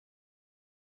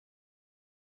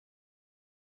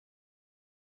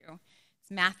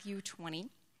Matthew 20,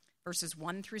 verses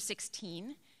 1 through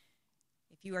 16.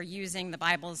 If you are using the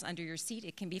Bibles under your seat,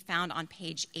 it can be found on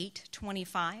page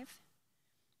 825.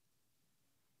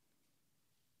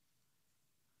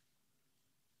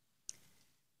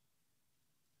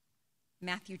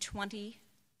 Matthew 20,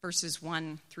 verses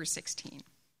 1 through 16.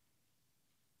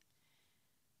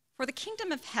 For the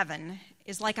kingdom of heaven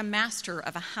is like a master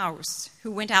of a house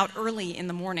who went out early in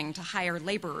the morning to hire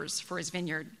laborers for his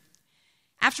vineyard.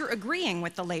 After agreeing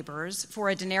with the laborers for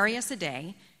a denarius a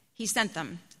day, he sent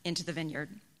them into the vineyard.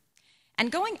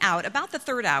 And going out about the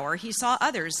third hour, he saw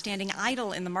others standing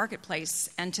idle in the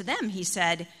marketplace, and to them he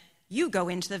said, "You go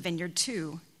into the vineyard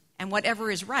too, and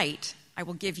whatever is right I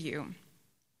will give you."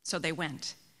 So they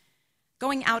went.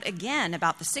 Going out again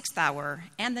about the 6th hour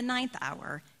and the 9th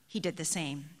hour, he did the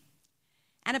same.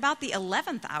 And about the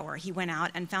 11th hour he went out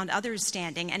and found others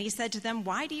standing, and he said to them,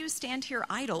 "Why do you stand here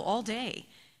idle all day?"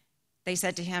 They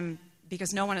said to him,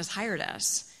 "Because no one has hired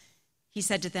us." He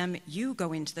said to them, "You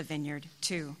go into the vineyard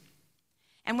too."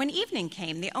 And when evening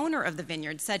came, the owner of the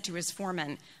vineyard said to his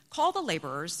foreman, "Call the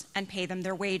laborers and pay them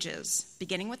their wages,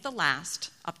 beginning with the last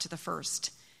up to the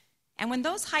first." And when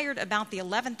those hired about the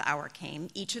 11th hour came,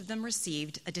 each of them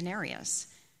received a denarius.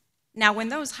 Now when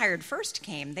those hired first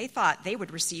came, they thought they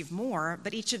would receive more,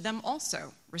 but each of them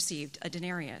also received a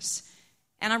denarius.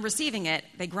 And on receiving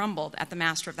it, they grumbled at the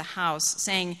master of the house,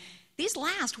 saying, "These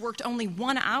last worked only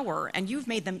 1 hour, and you've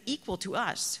made them equal to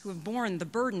us, who have borne the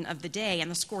burden of the day and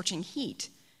the scorching heat."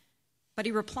 But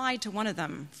he replied to one of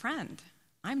them, "Friend,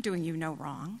 I'm doing you no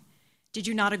wrong. Did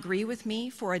you not agree with me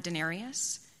for a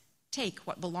denarius? Take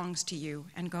what belongs to you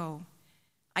and go.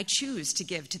 I choose to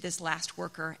give to this last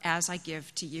worker as I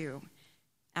give to you.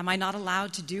 Am I not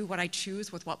allowed to do what I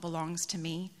choose with what belongs to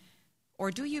me?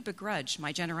 Or do you begrudge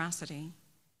my generosity?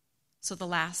 So the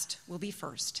last will be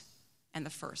first, and the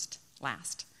first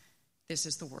last." This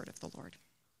is the word of the Lord.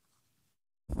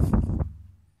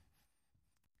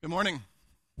 Good morning.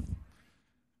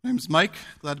 My name's Mike.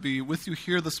 Glad to be with you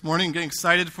here this morning. Getting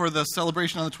excited for the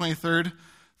celebration on the 23rd.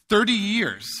 30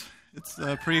 years. It's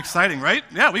pretty exciting, right?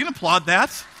 Yeah, we can applaud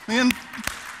that. We can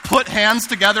put hands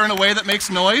together in a way that makes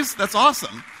noise. That's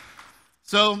awesome.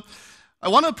 So I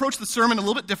want to approach the sermon a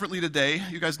little bit differently today.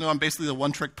 You guys know I'm basically the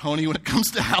one-trick pony when it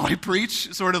comes to how I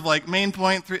preach, sort of like main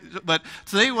point. But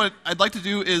today what I'd like to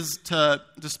do is to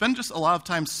spend just a lot of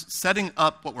time setting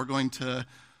up what we're going to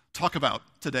talk about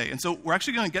today. And so we're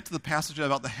actually going to get to the passage at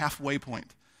about the halfway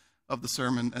point of the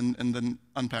sermon and then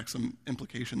unpack some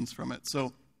implications from it.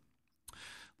 So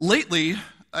lately,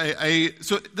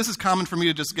 so this is common for me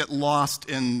to just get lost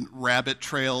in rabbit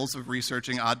trails of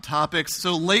researching odd topics.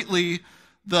 So lately,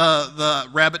 the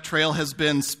rabbit trail has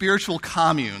been spiritual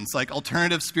communes, like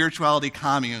alternative spirituality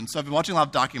communes. So I've been watching a lot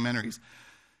of documentaries.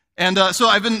 And so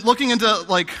I've been looking into,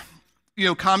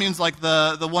 communes like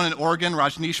the one in Oregon,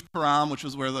 Rajneeshpuram, which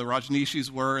was where the Rajneeshis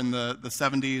were in the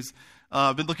 70s.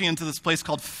 I've been looking into this place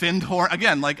called Findhorn.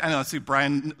 Again, I know, I see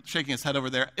Brian shaking his head over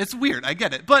there. It's weird, I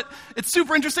get it. But it's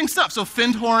super interesting stuff. So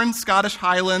Findhorn, Scottish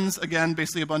Highlands, again,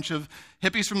 basically a bunch of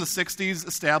hippies from the 60s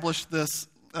established this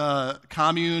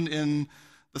commune in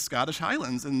the Scottish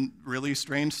Highlands, and really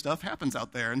strange stuff happens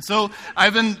out there. And so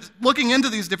I've been looking into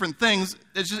these different things.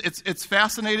 It's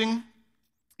fascinating.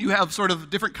 You have sort of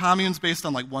different communes based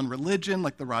on one religion,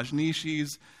 like the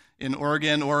Rajneeshis in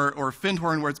Oregon, or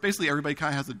Findhorn, where it's basically everybody kind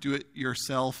of has a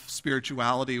do-it-yourself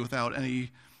spirituality without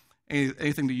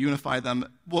anything to unify them.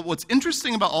 What's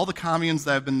interesting about all the communes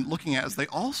that I've been looking at is they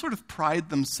all sort of pride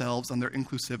themselves on their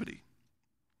inclusivity.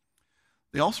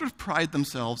 They all sort of pride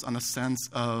themselves on a sense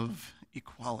of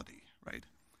equality, right?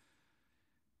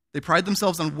 They pride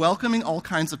themselves on welcoming all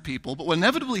kinds of people, but what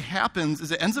inevitably happens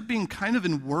is it ends up being kind of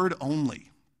in word only.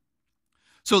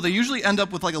 So they usually end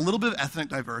up with a little bit of ethnic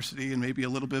diversity and maybe a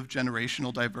little bit of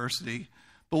generational diversity.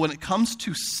 But when it comes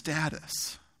to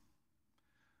status,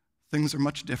 things are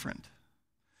much different.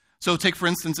 So take, for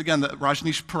instance, again, the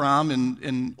Rajneeshpuram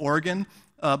in Oregon.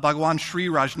 Bhagwan Sri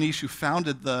Rajneesh, who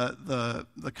founded the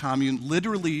commune,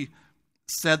 literally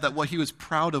said that what he was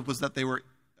proud of was that they were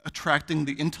attracting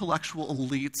the intellectual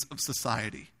elites of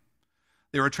society.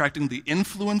 They were attracting the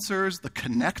influencers, the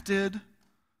connected.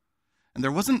 And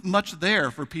there wasn't much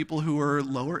there for people who were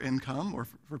lower income or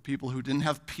for people who didn't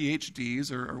have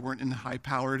PhDs or weren't in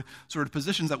high-powered sort of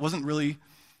positions. That wasn't really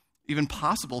even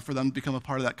possible for them to become a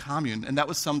part of that commune. And that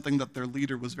was something that their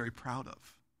leader was very proud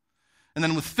of. And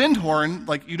then with Findhorn,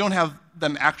 you don't have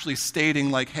them actually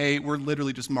stating hey, we're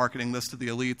literally just marketing this to the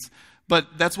elites.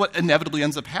 But that's what inevitably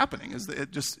ends up happening, is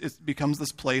that it becomes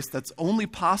this place that's only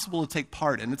possible to take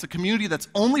part in. It's a community that's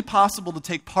only possible to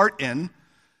take part in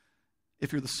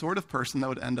if you're the sort of person that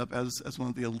would end up as one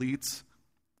of the elites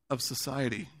of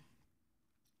society.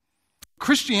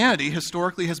 Christianity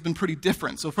historically has been pretty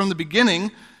different. So from the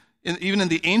beginning, even in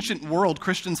the ancient world,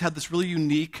 Christians had this really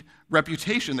unique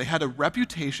reputation. They had a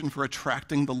reputation for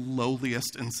attracting the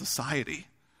lowliest in society.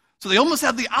 So they almost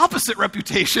had the opposite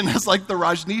reputation as like the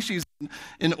Rajneeshis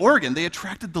in Oregon. They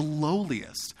attracted the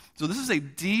lowliest. So this is a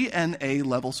DNA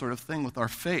level sort of thing with our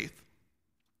faith.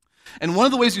 And one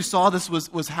of the ways you saw this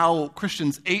was how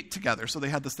Christians ate together. So they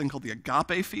had this thing called the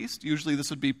agape feast. Usually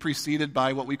this would be preceded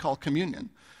by what we call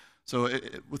communion. So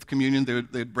with communion,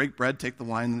 they'd break bread, take the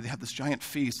wine, and they'd have this giant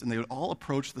feast, and they would all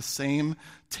approach the same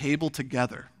table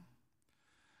together.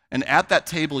 And at that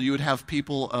table, you would have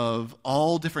people of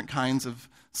all different kinds of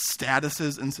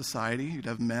statuses in society. You'd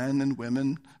have men and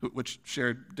women, which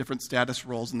shared different status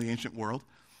roles in the ancient world.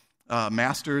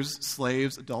 Masters,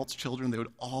 slaves, adults, children, they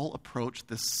would all approach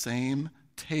this same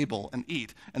table and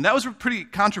eat. And that was pretty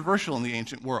controversial in the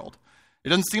ancient world. It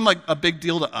doesn't seem like a big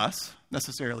deal to us,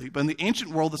 necessarily, but in the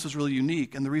ancient world, this was really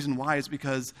unique. And the reason why is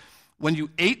because when you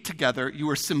ate together, you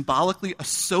were symbolically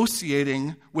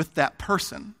associating with that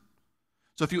person.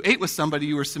 So if you ate with somebody,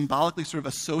 you were symbolically sort of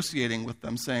associating with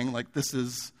them, saying, like, this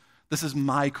is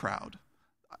my crowd.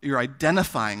 You're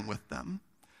identifying with them.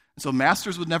 And so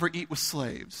masters would never eat with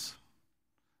slaves.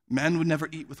 Men would never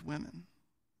eat with women.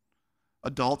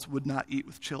 Adults would not eat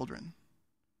with children.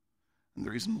 And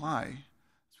the reason why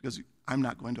is because I'm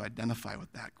not going to identify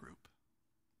with that group.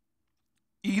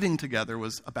 Eating together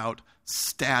was about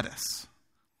status.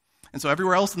 And so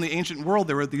everywhere else in the ancient world,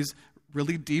 there were these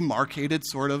really demarcated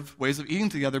sort of ways of eating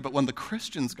together. But when the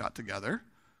Christians got together,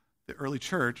 the early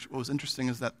church, what was interesting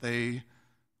is that they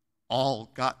all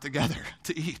got together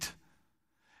to eat.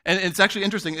 And it's actually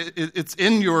interesting. It's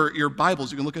in your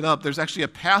Bibles. You can look it up. There's actually a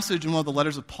passage in one of the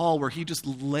letters of Paul where he just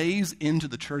lays into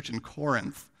the church in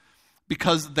Corinth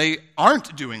because they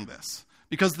aren't doing this.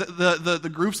 Because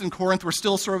the groups in Corinth were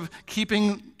still sort of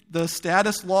keeping the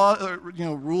status law,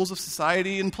 rules of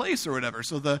society in place or whatever.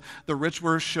 So the rich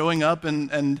were showing up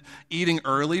and eating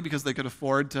early because they could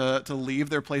afford to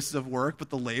leave their places of work, but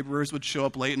the laborers would show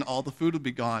up late and all the food would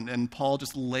be gone. And Paul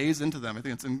just lays into them. I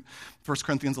think it's in 1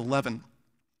 Corinthians 11.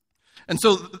 And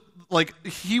so,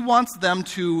 he wants them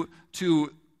to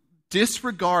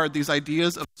disregard these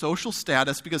ideas of social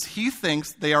status because he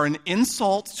thinks they are an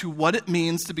insult to what it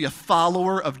means to be a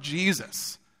follower of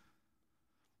Jesus,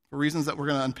 for reasons that we're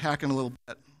going to unpack in a little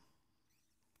bit.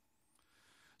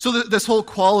 So this whole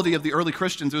quality of the early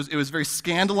Christians, it was very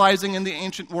scandalizing in the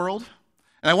ancient world.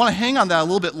 And I want to hang on that a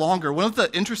little bit longer. One of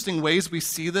the interesting ways we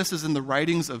see this is in the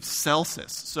writings of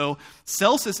Celsus. So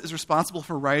Celsus is responsible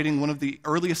for writing one of the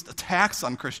earliest attacks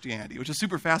on Christianity, which is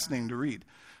super fascinating to read.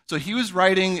 So he was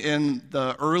writing in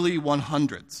the early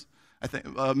 100s, I think,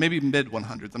 maybe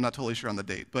mid-100s. I'm not totally sure on the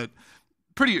date, but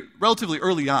relatively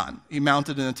early on, he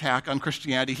mounted an attack on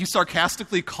Christianity. He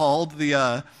sarcastically called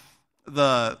the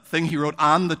thing he wrote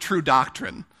On the True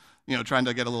Doctrine, trying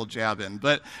to get a little jab in.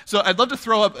 But so I'd love to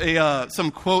throw up some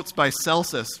quotes by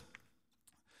Celsus.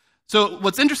 So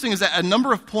what's interesting is that at a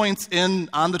number of points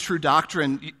On the True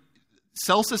Doctrine,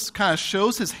 Celsus kind of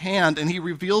shows his hand and he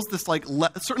reveals this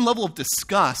certain level of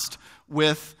disgust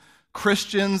with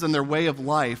Christians and their way of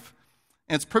life.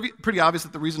 And it's pretty obvious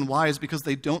that the reason why is because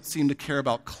they don't seem to care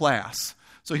about class.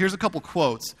 So here's a couple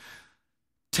quotes.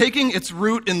 Taking its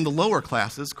root in the lower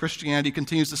classes, Christianity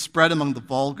continues to spread among the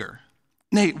vulgar.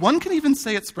 Nay, one can even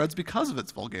say it spreads because of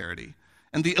its vulgarity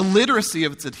and the illiteracy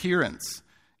of its adherents.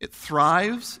 It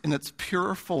thrives in its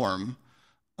pure form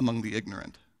among the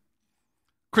ignorant.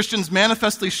 Christians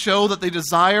manifestly show that they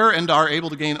desire and are able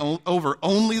to gain over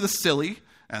only the silly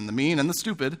and the mean and the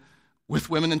stupid with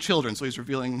women and children. So he's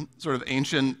revealing sort of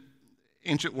ancient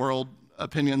world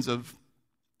opinions of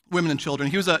women and children.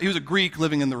 He was a Greek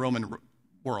living in the Roman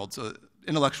world, so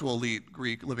intellectual elite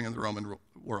Greek living in the Roman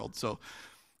world. So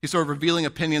he's sort of revealing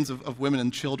opinions of women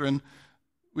and children.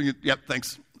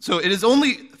 Thanks. So it is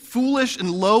only foolish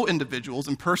and low individuals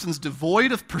and persons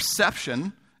devoid of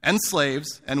perception and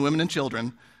slaves and women and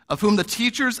children, of whom the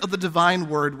teachers of the divine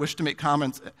word wish to make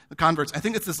converts. I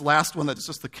think it's this last one that's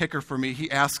just the kicker for me. He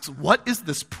asks, what is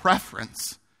this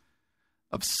preference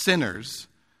of sinners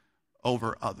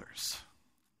over others?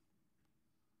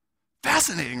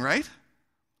 Fascinating, right?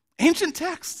 Ancient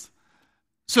texts.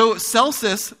 So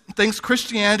Celsus thinks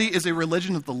Christianity is a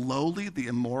religion of the lowly, the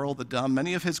immoral, the dumb.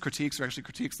 Many of his critiques are actually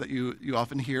critiques that you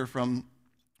often hear from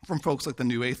folks like the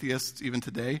New Atheists even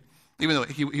today. Even though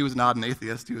he was not an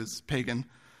atheist, he was pagan.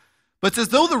 But it's as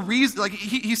though the reason,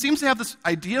 he seems to have this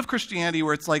idea of Christianity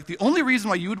where it's like the only reason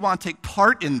why you would want to take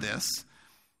part in this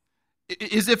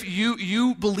is if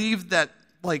you believe that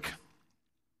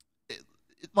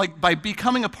like by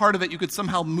becoming a part of it, you could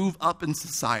somehow move up in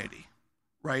society,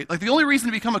 right? Like the only reason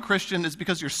to become a Christian is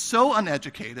because you're so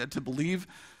uneducated to believe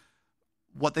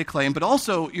what they claim, but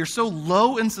also you're so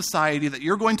low in society that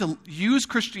you're going to use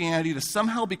Christianity to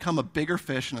somehow become a bigger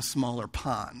fish in a smaller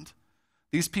pond.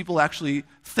 These people actually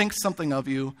think something of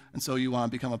you, and so you want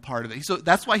to become a part of it. So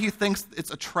that's why he thinks it's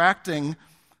attracting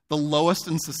the lowest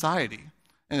in society.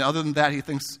 And other than that, he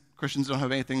thinks Christians don't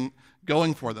have anything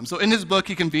going for them. So in his book,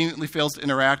 he conveniently fails to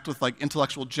interact with like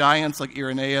intellectual giants like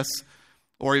Irenaeus,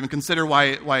 or even consider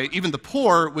why even the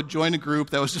poor would join a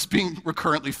group that was just being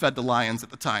recurrently fed to lions at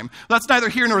the time. That's neither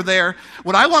here nor there.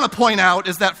 What I want to point out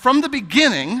is that from the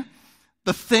beginning,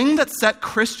 the thing that set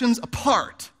Christians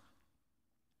apart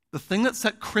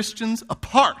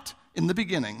in the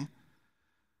beginning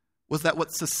was that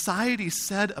what society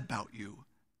said about you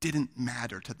didn't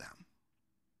matter to them.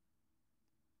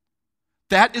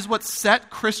 That is what set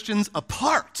Christians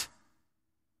apart.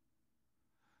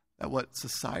 That what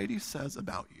society says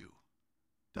about you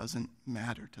doesn't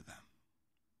matter to them.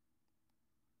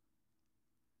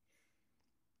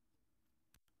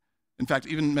 In fact,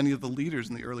 even many of the leaders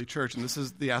in the early church, and this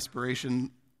is the aspiration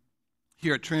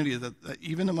here at Trinity, that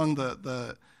even among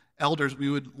the elders, we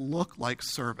would look like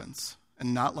servants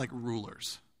and not like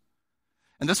rulers.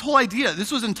 And this whole idea,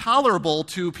 this was intolerable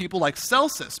to people like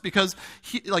Celsus, because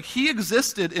he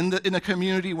existed in a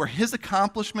community where his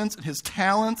accomplishments and his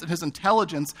talents and his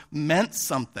intelligence meant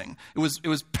something. It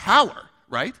was power,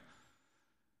 right?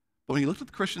 But when he looked at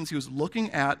the Christians, he was looking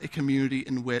at a community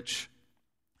in which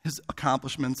his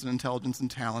accomplishments and intelligence and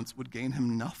talents would gain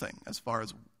him nothing as far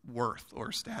as worth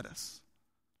or status.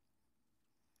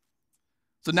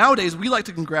 So nowadays, we like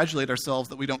to congratulate ourselves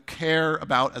that we don't care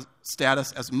about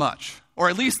status as much. Or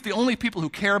at least the only people who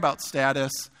care about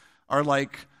status are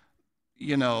like,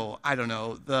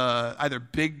 either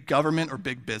big government or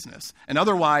big business. And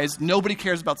otherwise, nobody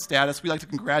cares about status. We like to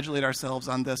congratulate ourselves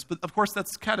on this. But of course,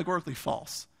 that's categorically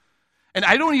false. And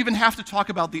I don't even have to talk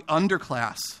about the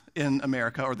underclass in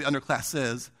America or the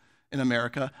underclasses in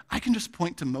America. I can just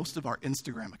point to most of our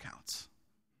Instagram accounts,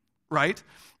 right?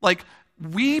 Like,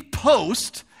 we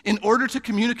post in order to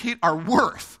communicate our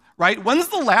worth, right? When's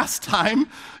the last time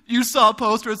you saw a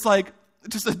post where it's like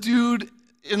just a dude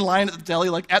in line at the deli,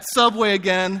 like, at Subway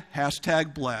again,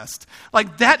 #blessed.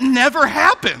 Like, that never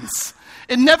happens.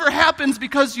 It never happens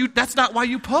because that's not why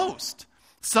you post.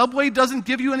 Subway doesn't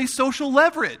give you any social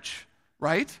leverage,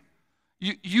 right?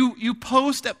 You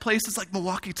post at places like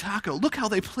Milwaukee Taco. Look how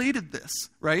they plated this,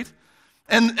 right?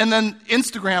 And then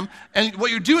Instagram, and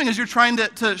what you're doing is you're trying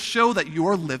to show that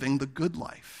you're living the good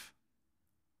life.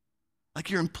 Like,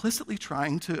 you're implicitly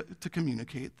trying to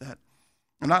communicate that.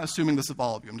 I'm not assuming this of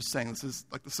all of you. I'm just saying this is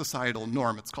like the societal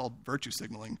norm. It's called virtue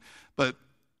signaling. But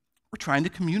we're trying to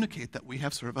communicate that we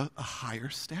have sort of a higher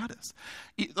status.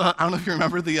 I don't know if you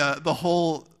remember the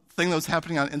whole thing that was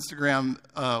happening on Instagram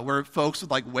where folks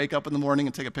would like wake up in the morning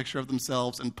and take a picture of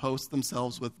themselves and post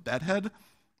themselves with bedhead.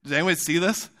 Did anyone see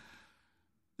this?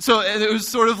 So it was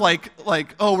sort of like,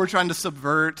 oh, we're trying to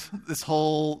subvert this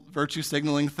whole virtue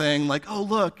signaling thing. Like, oh,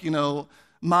 look,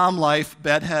 mom life,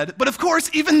 bedhead. But of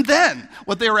course, even then,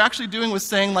 what they were actually doing was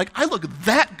saying, like, I look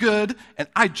that good, and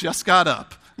I just got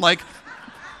up. Like,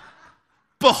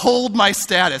 behold my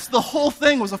status. The whole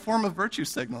thing was a form of virtue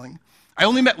signaling. I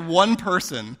only met one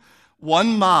person,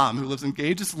 one mom who lives in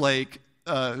Gages Lake,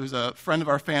 who's a friend of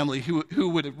our family, who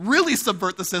would really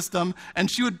subvert the system, and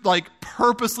she would like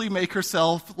purposely make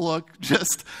herself look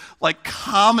just like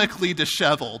comically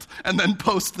disheveled and then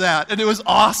post that. And it was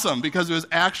awesome because it was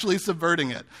actually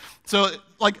subverting it. So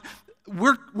like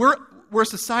we're a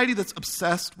society that's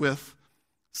obsessed with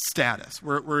status.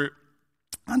 We're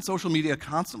on social media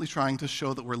constantly trying to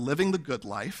show that we're living the good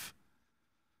life.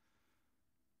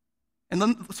 And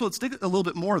then, so let's dig a little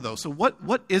bit more, though. So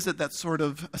what is it that sort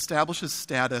of establishes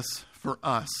status for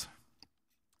us?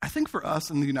 I think for us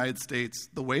in the United States,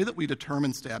 the way that we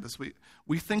determine status, we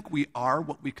think we are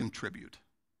what we contribute.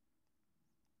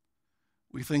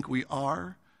 We think we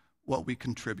are what we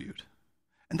contribute.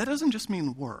 And that doesn't just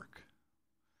mean work.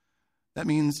 That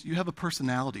means you have a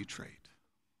personality trait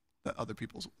that other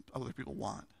people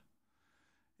want.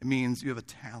 It means you have a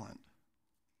talent.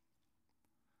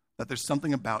 That there's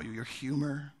something about you, your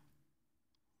humor,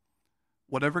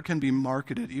 whatever can be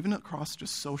marketed, even across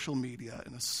just social media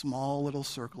in a small little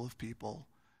circle of people,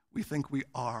 we think we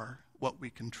are what we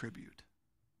contribute.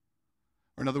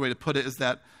 Or another way to put it is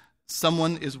that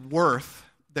someone is worth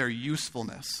their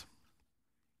usefulness.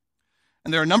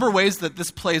 And there are a number of ways that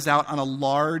this plays out on a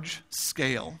large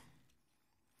scale.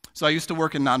 So I used to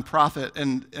work in nonprofit,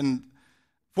 and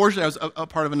Fortunately, I was a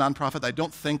part of a nonprofit that I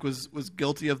don't think was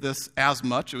guilty of this as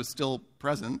much. It was still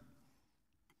present,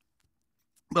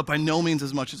 but by no means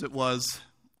as much as it was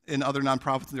in other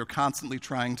nonprofits. They were constantly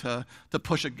trying to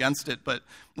push against it. But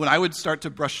when I would start to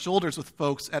brush shoulders with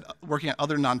folks working at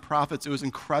other nonprofits, it was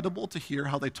incredible to hear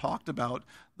how they talked about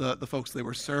the folks they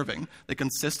were serving. They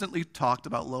consistently talked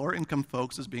about lower income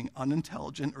folks as being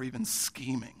unintelligent or even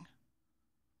scheming,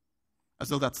 as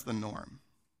though that's the norm.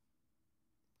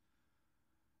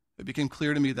 It became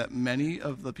clear to me that many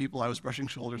of the people I was brushing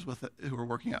shoulders with who were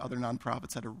working at other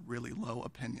nonprofits had a really low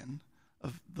opinion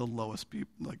of the lowest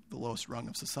people, like the lowest rung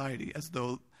of society, as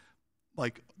though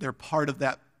like they're part of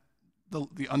that,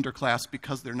 the underclass,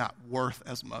 because they're not worth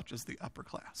as much as the upper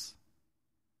class.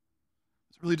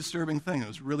 It's a really disturbing thing. It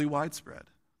was really widespread.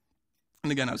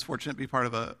 And again, I was fortunate to be part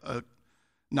of a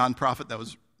nonprofit that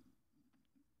was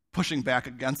pushing back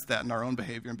against that in our own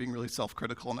behavior and being really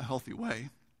self-critical in a healthy way.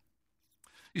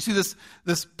 You see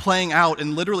this playing out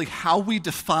in literally how we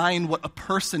define what a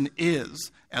person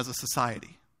is as a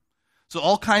society. So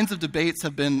all kinds of debates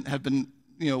have been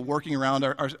working around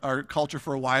our culture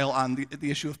for a while on the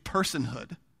issue of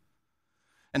personhood.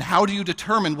 And how do you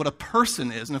determine what a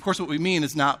person is? And of course what we mean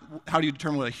is not how do you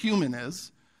determine what a human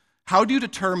is. How do you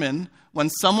determine when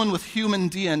someone with human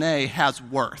DNA has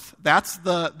worth? That's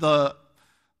the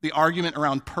argument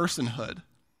around personhood.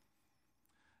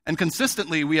 And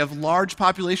consistently, we have large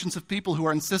populations of people who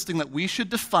are insisting that we should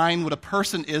define what a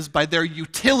person is by their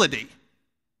utility.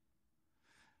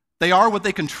 They are what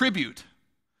they contribute.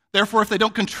 Therefore, if they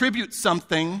don't contribute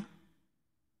something,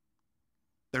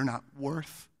 they're not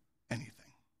worth anything.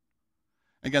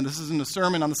 Again, this isn't a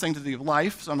sermon on the sanctity of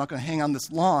life, so I'm not going to hang on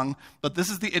this long, but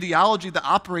this is the ideology that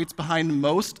operates behind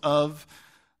most of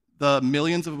the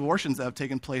millions of abortions that have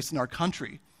taken place in our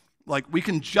country. Like, we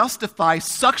can justify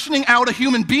suctioning out a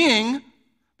human being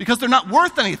because they're not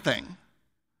worth anything.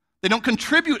 They don't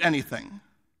contribute anything.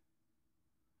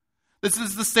 This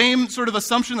is the same sort of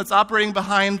assumption that's operating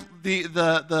behind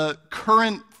the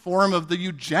current form of the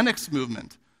eugenics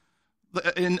movement,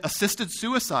 in assisted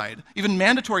suicide, even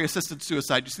mandatory assisted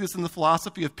suicide. You see this in the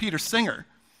philosophy of Peter Singer,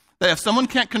 that if someone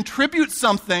can't contribute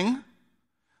something,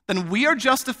 then we are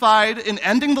justified in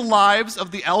ending the lives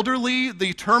of the elderly,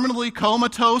 the terminally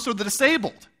comatose, or the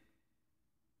disabled,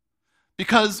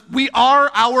 because we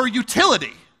are our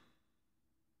utility.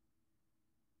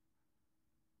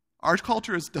 Our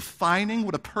culture is defining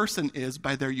what a person is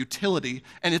by their utility,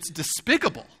 and it's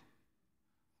despicable.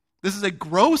 This is a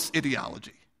gross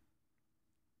ideology.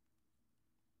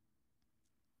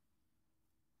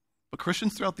 But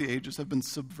Christians throughout the ages have been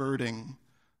subverting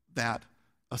that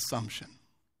assumption.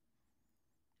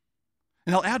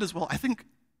 And I'll add as well, I think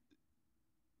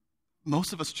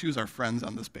most of us choose our friends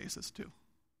on this basis too.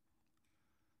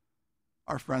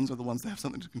 Our friends are the ones that have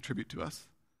something to contribute to us.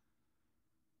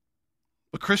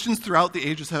 But Christians throughout the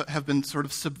ages have been sort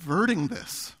of subverting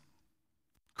this.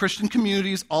 Christian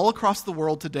communities all across the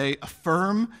world today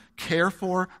affirm, care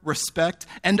for, respect,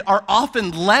 and are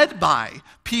often led by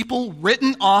people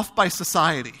written off by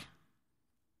society.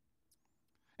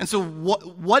 And so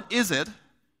what is it?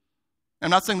 I'm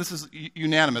not saying this is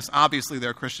unanimous. Obviously, there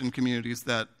are Christian communities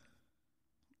that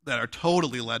are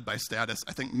totally led by status.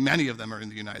 I think many of them are in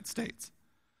the United States.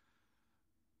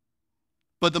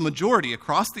 But the majority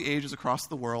across the ages, across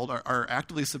the world, are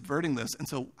actively subverting this. And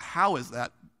so how is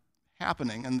that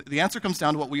happening? And the answer comes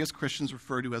down to what we as Christians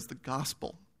refer to as the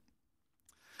gospel.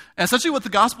 And essentially what the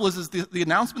gospel is the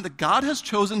announcement that God has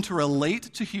chosen to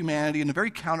relate to humanity in a very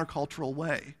countercultural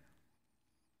way.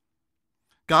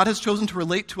 God has chosen to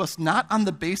relate to us not on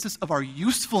the basis of our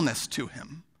usefulness to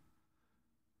him,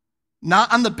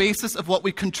 not on the basis of what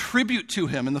we contribute to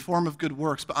him in the form of good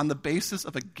works, but on the basis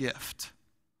of a gift.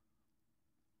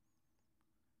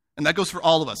 And that goes for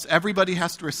all of us. Everybody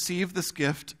has to receive this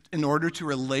gift in order to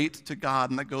relate to God.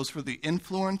 And that goes for the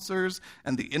influencers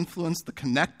and the influenced, the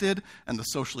connected and the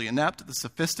socially inept, the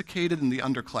sophisticated and the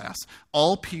underclass.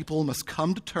 All people must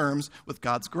come to terms with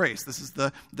God's grace. This is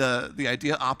the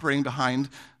idea operating behind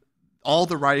all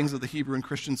the writings of the Hebrew and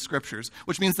Christian scriptures,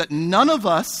 which means that none of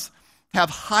us have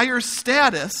higher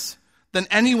status than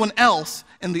anyone else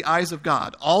in the eyes of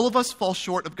God. All of us fall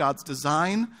short of God's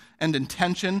design and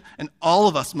intention, and all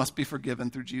of us must be forgiven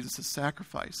through Jesus'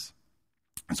 sacrifice.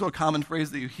 And so a common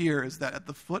phrase that you hear is that at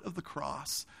the foot of the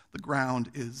cross, the ground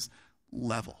is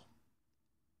level.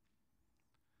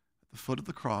 At the foot of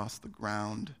the cross, the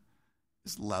ground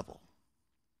is level.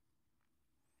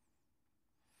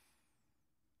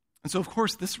 And so, of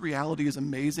course, this reality is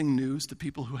amazing news to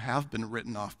people who have been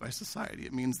written off by society.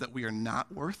 It means that we are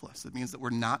not worthless. It means that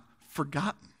we're not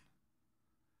forgotten.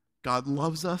 God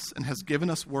loves us and has given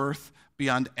us worth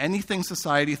beyond anything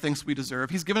society thinks we deserve.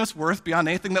 He's given us worth beyond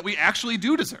anything that we actually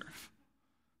do deserve.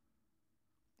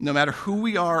 No matter who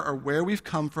we are or where we've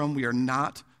come from, we are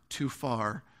not too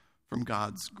far from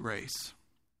God's grace.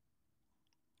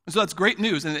 And so that's great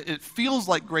news, and it feels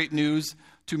like great news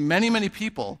to many, many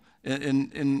people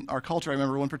in our culture. I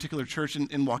remember one particular church in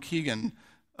Waukegan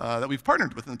that we've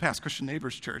partnered with in the past, Christian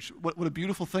Neighbors Church. What a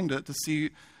beautiful thing to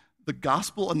see the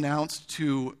gospel announced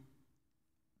to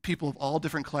people of all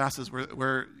different classes,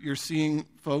 where you're seeing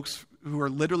folks who are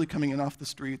literally coming in off the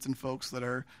streets and folks that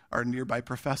are nearby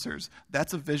professors.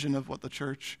 That's a vision of what the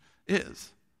church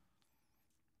is.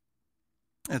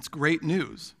 And it's great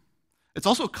news. It's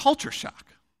also a culture shock.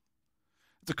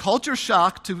 It's a culture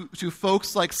shock to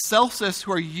folks like Celsus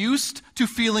who are used to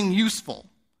feeling useful.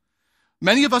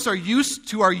 Many of us are used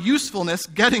to our usefulness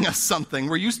getting us something.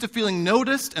 We're used to feeling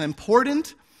noticed and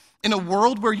important. In a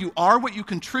world where you are what you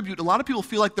contribute, a lot of people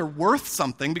feel like they're worth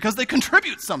something because they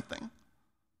contribute something.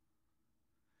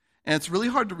 And it's really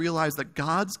hard to realize that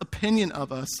God's opinion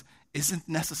of us isn't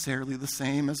necessarily the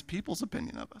same as people's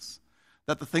opinion of us.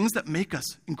 That the things that make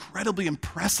us incredibly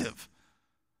impressive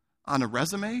on a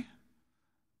resume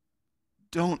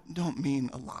don't mean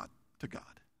a lot to God.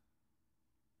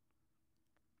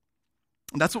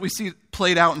 And that's what we see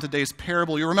played out in today's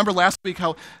parable. You remember last week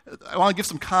how, I want to give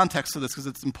some context to this because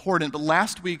it's important, but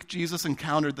last week Jesus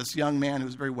encountered this young man who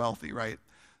was very wealthy, right?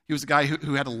 He was a guy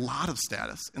who had a lot of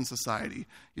status in society.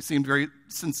 He seemed very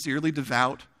sincerely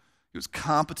devout. He was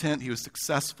competent. He was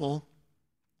successful.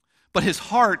 But his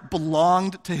heart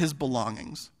belonged to his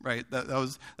belongings, right? That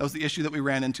was the issue that we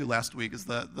ran into last week, is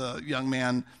the young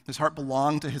man, his heart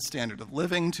belonged to his standard of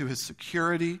living, to his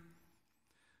security.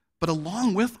 But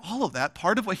along with all of that,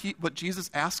 part of what Jesus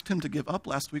asked him to give up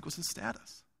last week was his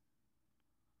status.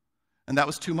 And that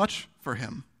was too much for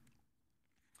him.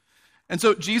 And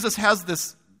so Jesus has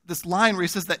this line where he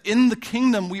says that in the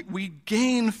kingdom we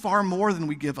gain far more than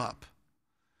we give up.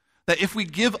 That if we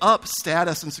give up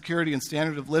status and security and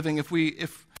standard of living, if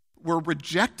we're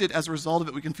rejected as a result of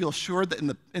it, we can feel assured that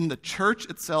in the church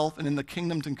itself and in the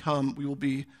kingdom to come, we will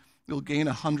gain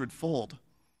 100-fold.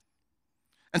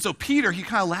 And so Peter, he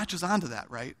kind of latches onto that,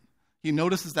 right? He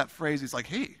notices that phrase. He's like,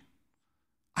 hey,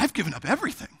 I've given up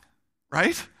everything,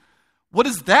 right? What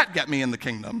does that get me in the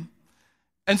kingdom?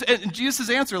 And Jesus'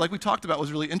 answer, like we talked about,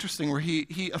 was really interesting, where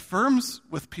he affirms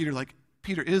with Peter, like,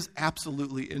 Peter, it is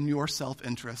absolutely in your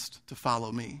self-interest to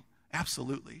follow me.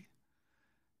 Absolutely.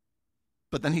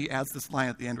 But then he adds this line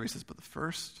at the end where he says, but the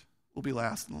first will be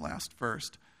last and the last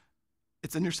first.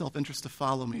 It's in your self-interest to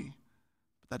follow me,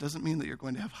 but that doesn't mean that you're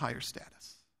going to have higher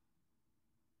status.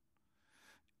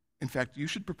 In fact, you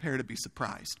should prepare to be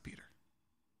surprised, Peter.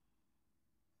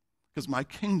 Because my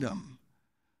kingdom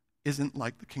isn't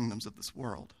like the kingdoms of this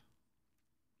world.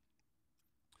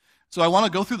 So I want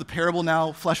to go through the parable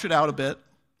now, flesh it out a bit,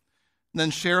 and then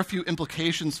share a few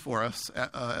implications for us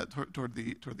toward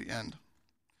the end.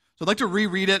 So I'd like to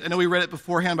reread it. I know we read it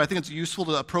beforehand, but I think it's useful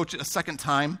to approach it a second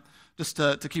time, just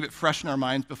to keep it fresh in our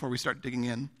minds before we start digging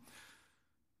in.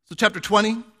 So chapter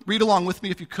 20, read along with me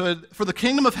if you could. For the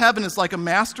kingdom of heaven is like a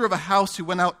master of a house who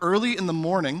went out early in the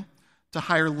morning to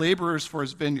hire laborers for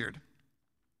his vineyard.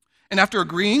 And after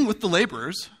agreeing with the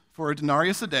laborers for a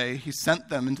denarius a day, he sent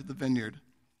them into the vineyard.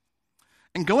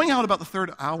 And going out about the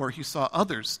third hour, he saw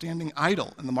others standing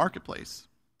idle in the marketplace.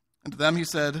 And to them he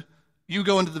said, you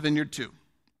go into the vineyard too,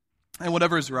 and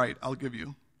whatever is right, I'll give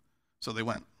you. So they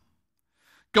went.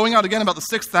 Going out again about the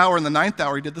 6th hour and the 9th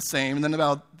hour, he did the same. And then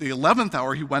about the 11th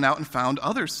hour, he went out and found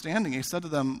others standing. He said to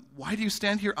them, why do you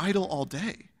stand here idle all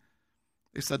day?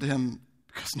 They said to him,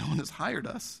 because no one has hired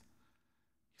us.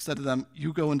 He said to them,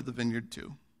 you go into the vineyard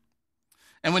too.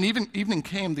 And when evening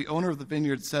came, the owner of the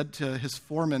vineyard said to his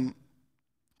foreman,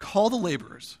 call the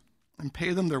laborers and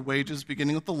pay them their wages,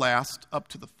 beginning with the last up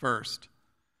to the first.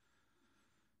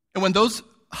 And when those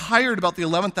hired about the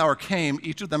 11th hour came,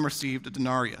 each of them received a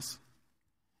denarius.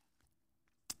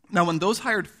 Now when those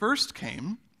hired first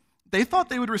came, they thought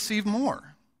they would receive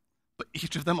more, but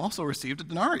each of them also received a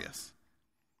denarius.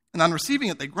 And on receiving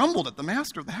it, they grumbled at the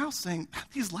master of the house, saying,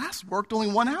 these last worked only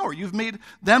 1 hour. You've made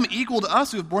them equal to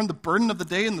us who have borne the burden of the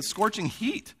day in the scorching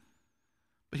heat.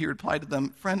 But he replied to them,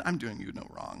 friend, I'm doing you no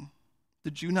wrong.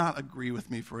 Did you not agree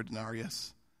with me for a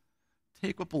denarius?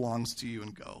 Take what belongs to you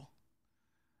and go.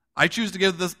 I choose to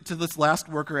give this to this last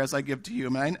worker as I give to you.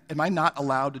 Am I not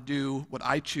allowed to do what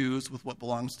I choose with what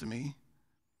belongs to me?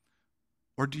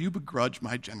 Or do you begrudge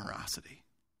my generosity?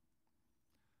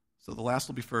 So the last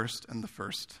will be first and the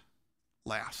first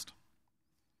last.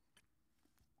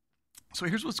 So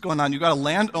here's what's going on. You've got a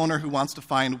landowner who wants to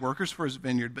find workers for his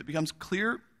vineyard, but it becomes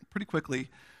clear pretty quickly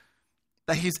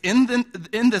that he's in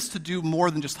this to do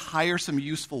more than just hire some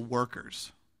useful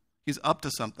workers. He's up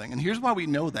to something. And here's why we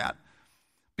know that.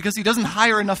 Because he doesn't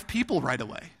hire enough people right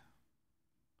away.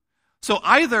 So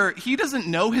either he doesn't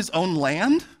know his own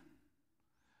land,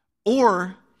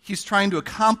 or he's trying to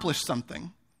accomplish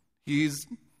something. He's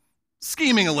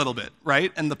scheming a little bit,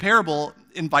 right? And the parable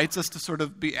invites us to sort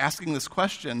of be asking this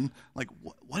question, like,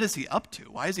 what is he up to?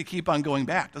 Why does he keep on going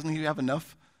back? Doesn't he have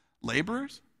enough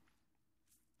laborers?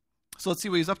 So let's see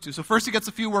what he's up to. So first he gets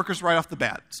a few workers right off the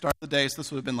bat. Start of the day, so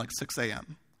this would have been like 6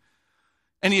 a.m.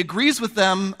 And he agrees with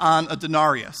them on a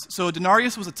denarius. So a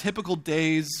denarius was a typical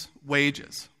day's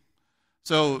wages.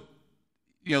 So,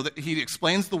 he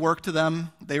explains the work to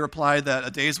them. They reply that a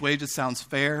day's wages sounds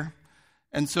fair.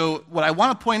 And so what I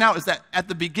want to point out is that at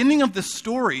the beginning of this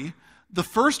story, the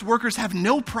first workers have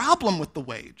no problem with the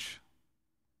wage.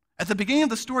 At the beginning of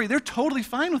the story, they're totally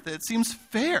fine with it. It seems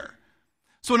fair.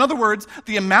 So in other words,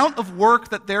 the amount of work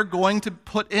that they're going to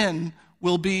put in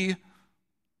will be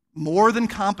more than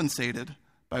compensated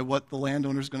by what the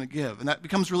landowner is going to give. And that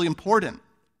becomes really important.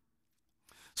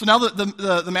 So now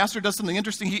the master does something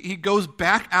interesting. He goes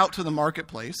back out to the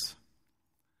marketplace.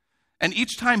 And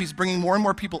each time he's bringing more and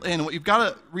more people in. What you've got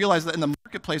to realize that in the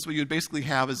marketplace, what you would basically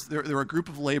have is there were a group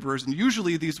of laborers. And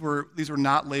usually these were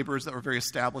not laborers that were very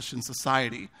established in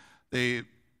society. They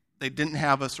didn't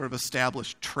have a sort of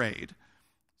established trade.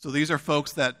 So these are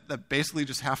folks that basically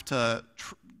just have to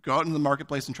go out into the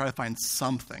marketplace and try to find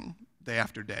something day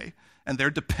after day. And they're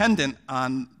dependent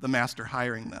on the master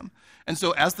hiring them. And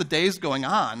so as the day's going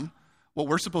on, what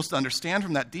we're supposed to understand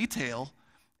from that detail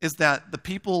is that the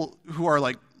people who are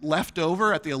like left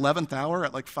over at the 11th hour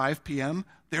at like 5 p.m.,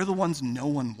 they're the ones no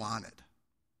one wanted.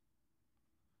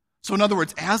 So in other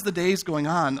words, as the day's going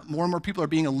on, more and more people are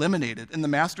being eliminated, and the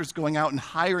master's going out and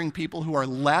hiring people who are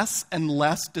less and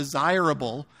less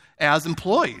desirable as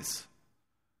employees.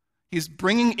 He's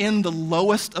bringing in the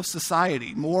lowest of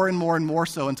society, more and more and more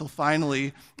so, until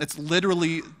finally it's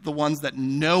literally the ones that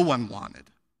no one wanted,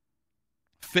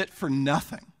 fit for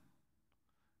nothing,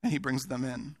 and he brings them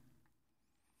in.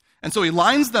 And so he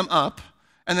lines them up,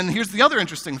 and then here's the other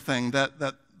interesting thing that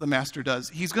the master does.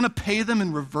 He's going to pay them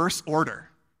in reverse order.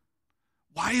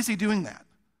 Why is he doing that?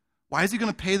 Why is he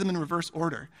going to pay them in reverse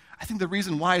order? I think the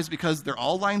reason why is because they're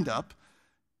all lined up,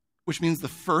 which means the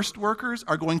first workers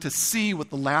are going to see what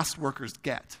the last workers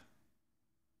get.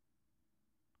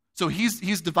 So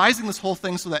he's devising this whole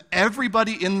thing so that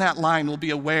everybody in that line will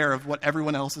be aware of what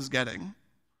everyone else is getting.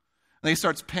 And he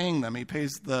starts paying them. He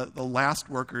pays the last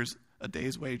workers a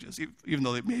day's wages, even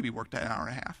though they maybe worked an hour and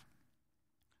a half.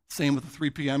 Same with the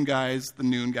 3 p.m. guys, the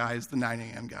noon guys, the 9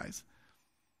 a.m. guys.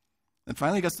 And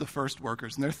finally he gets to the first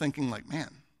workers, and they're thinking like, man,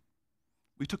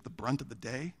 we took the brunt of the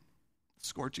day,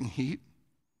 scorching heat.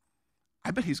 I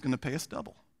bet he's going to pay us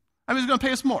double. I mean, he's going to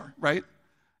pay us more, right?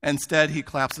 Instead, he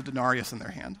claps a denarius in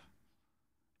their hand.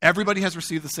 Everybody has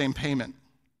received the same payment.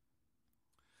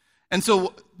 And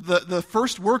so the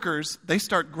first workers, they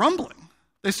start grumbling.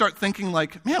 They start thinking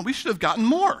like, man, we should have gotten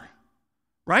more,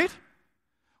 right?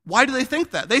 Why do they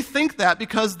think that? They think that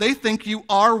because they think you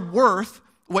are worth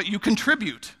what you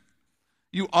contribute.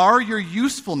 You are your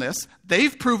usefulness.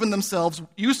 They've proven themselves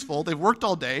useful. They've worked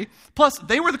all day. Plus,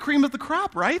 they were the cream of the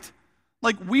crop, right?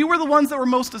 Like, we were the ones that were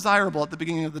most desirable at the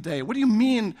beginning of the day. What do you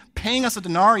mean paying us a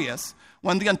denarius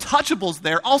when the untouchables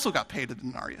there also got paid a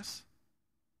denarius?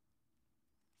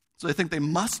 So they think they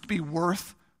must be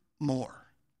worth more.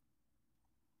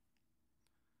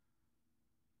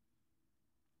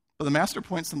 But the master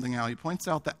points something out. He points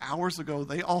out that hours ago,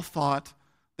 they all thought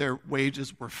their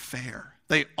wages were fair.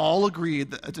 They all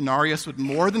agreed that a denarius would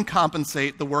more than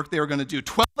compensate the work they were going to do.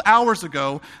 12 hours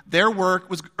ago, their work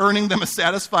was earning them a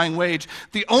satisfying wage.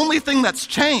 The only thing that's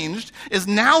changed is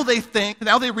now they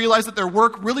realize that their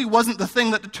work really wasn't the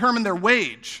thing that determined their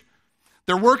wage.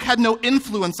 Their work had no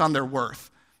influence on their worth.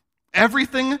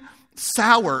 Everything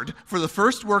soured for the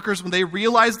first workers when they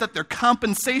realized that their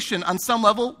compensation on some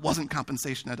level wasn't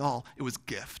compensation at all. It was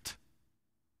gift.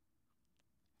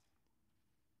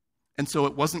 And so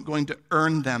it wasn't going to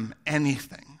earn them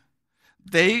anything.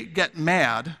 They get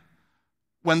mad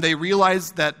when they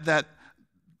realize that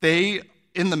they,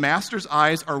 in the master's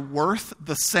eyes, are worth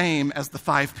the same as the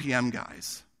 5 p.m.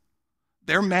 guys.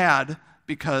 They're mad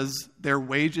because their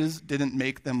wages didn't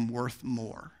make them worth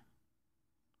more.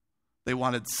 They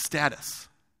wanted status,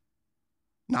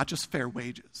 not just fair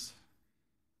wages.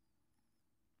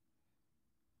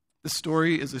 This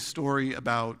story is a story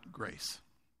about grace.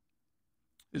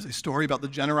 It is a story about the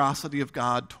generosity of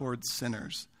God towards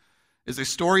sinners. is a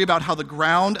story about how the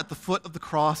ground at the foot of the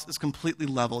cross is completely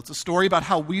level. It's a story about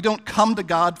how we don't come to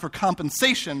God for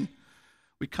compensation.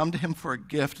 We come to him for a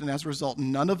gift, and as a result,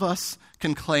 none of us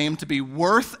can claim to be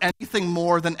worth anything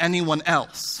more than anyone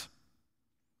else.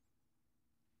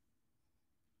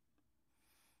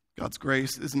 God's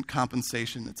grace isn't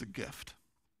compensation, it's a gift.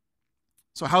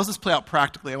 So how does this play out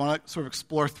practically? I want to sort of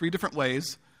explore 3 different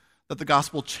ways that the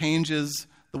gospel changes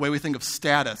the way we think of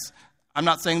status. I'm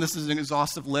not saying this is an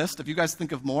exhaustive list. If you guys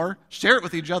think of more, share it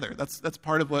with each other. That's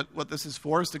part of what this is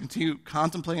for, is to continue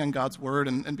contemplating on God's word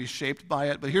and be shaped by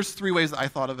it. But here's 3 ways that I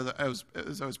thought of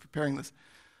as I was preparing this.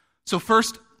 So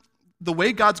first, the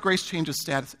way God's grace changes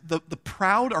status, the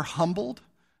proud are humbled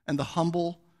and the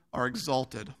humble are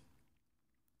exalted.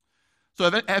 So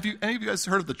have any of you guys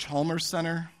heard of the Chalmers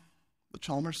Center? The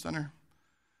Chalmers Center?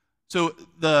 So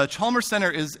the Chalmers Center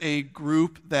is a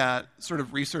group that sort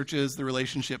of researches the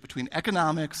relationship between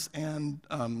economics and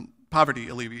poverty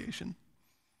alleviation.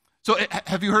 So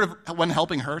have you heard of When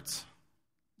Helping Hurts,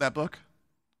 that book?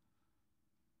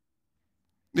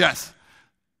 Yes.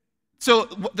 So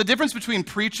the difference between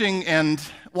preaching and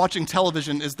watching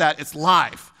television is that it's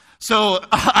live. So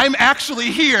I'm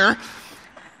actually here,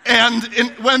 and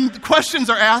when questions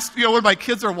are asked, when my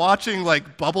kids are watching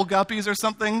like Bubble Guppies or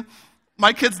something,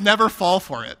 my kids never fall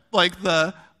for it. Like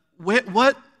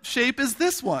what shape is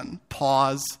this one?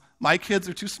 Pause. My kids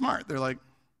are too smart. They're like,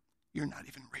 you're not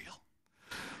even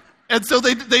real. And so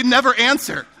they never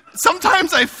answer.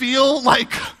 Sometimes I feel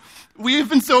like we've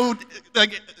been so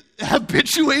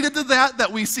habituated to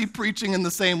that we see preaching in the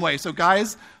same way. So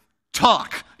guys,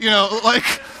 talk.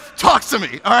 Talk to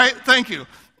me. All right, thank you.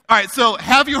 All right, so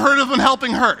have you heard of When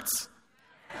Helping Hurts?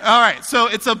 All right, so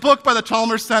it's a book by the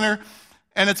Chalmers Center.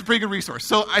 And it's a pretty good resource.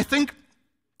 So I think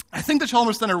the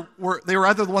Chalmers Center were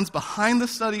either the ones behind the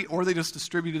study or they just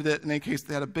distributed it. In any case,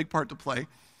 they had a big part to play.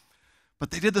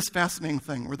 But they did this fascinating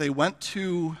thing where they went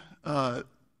to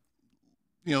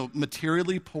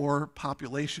materially poor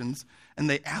populations and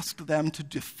they asked them to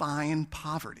define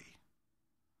poverty.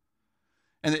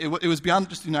 And it was beyond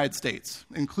just the United States.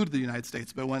 It included the United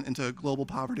States, but it went into global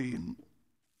poverty and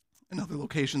other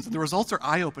locations. And the results are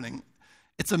eye-opening.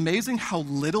 It's amazing how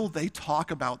little they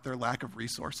talk about their lack of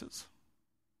resources.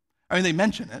 I mean, they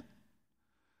mention it,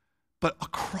 but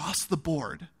across the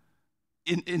board,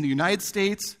 in the United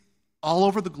States, all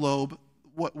over the globe,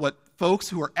 what folks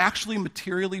who are actually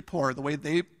materially poor, the way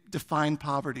they define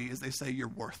poverty is they say you're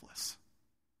worthless.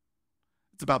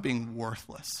 It's about being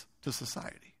worthless to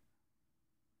society.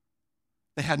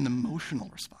 They had an emotional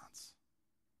response,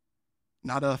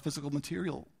 not a physical,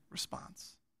 material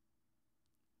response.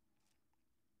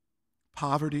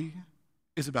 Poverty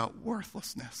is about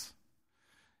worthlessness.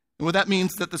 And what that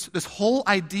means is that this whole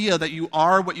idea that you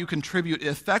are what you contribute, it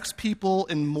affects people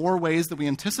in more ways than we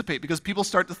anticipate, because people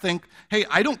start to think, hey,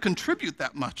 I don't contribute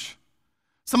that much.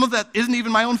 Some of that isn't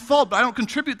even my own fault, but I don't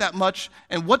contribute that much.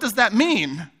 And what does that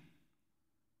mean?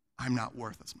 I'm not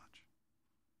worth as much.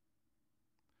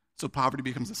 So poverty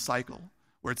becomes a cycle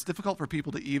where it's difficult for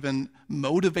people to even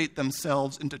motivate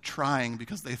themselves into trying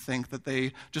because they think that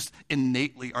they just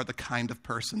innately are the kind of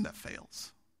person that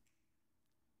fails.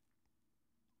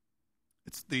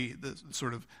 It's the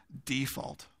sort of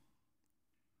default.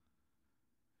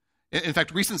 In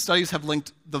fact, recent studies have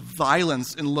linked the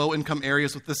violence in low-income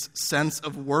areas with this sense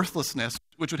of worthlessness,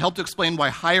 which would help to explain why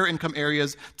higher-income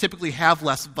areas typically have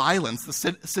less violence.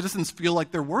 The citizens feel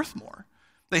like they're worth more.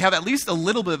 They have at least a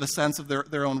little bit of a sense of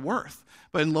their own worth.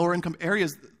 But in lower-income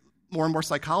areas, more and more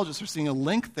psychologists are seeing a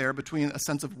link there between a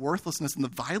sense of worthlessness and the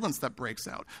violence that breaks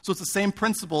out. So it's the same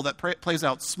principle that plays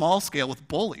out small scale with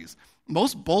bullies.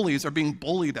 Most bullies are being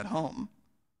bullied at home.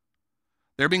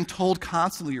 They're being told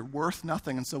constantly you're worth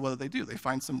nothing, and so what do? They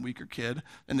find some weaker kid,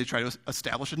 and they try to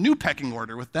establish a new pecking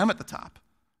order with them at the top,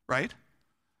 right?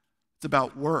 It's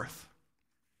about worth.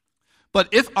 But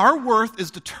if our worth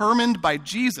is determined by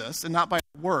Jesus and not by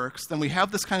works, then we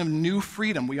have this kind of new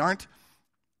freedom. We aren't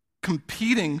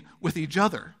competing with each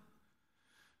other.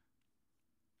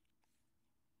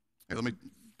 Here, let me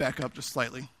back up just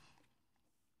slightly.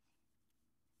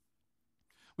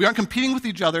 We aren't competing with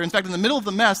each other. In fact, in the middle of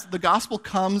the mess, the gospel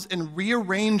comes and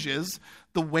rearranges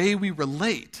the way we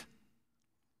relate.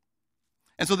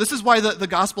 And so this is why the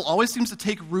gospel always seems to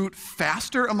take root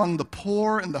faster among the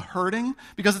poor and the hurting,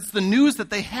 because it's the news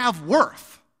that they have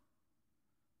worth.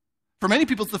 For many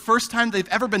people, it's the first time they've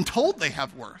ever been told they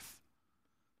have worth.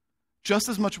 Just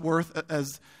as much worth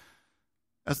as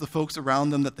the folks around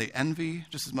them that they envy,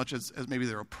 just as much as maybe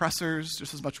their oppressors,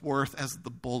 just as much worth as the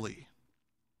bully.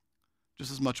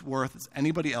 just as much worth as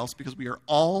anybody else because we are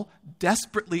all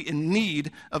desperately in need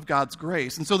of God's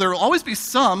grace. And so there will always be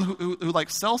some who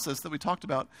like Celsus that we talked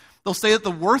about, they'll say that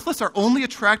the worthless are only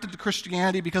attracted to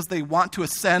Christianity because they want to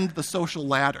ascend the social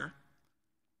ladder.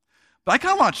 But I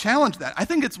kind of want to challenge that. I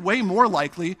think it's way more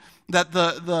likely that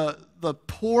the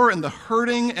poor and the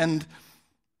hurting and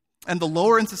the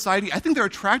lower in society, I think they're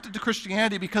attracted to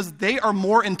Christianity because they are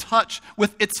more in touch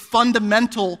with its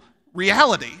fundamental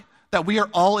reality that we are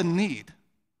all in need.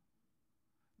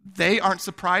 They aren't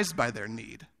surprised by their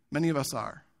need. Many of us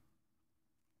are.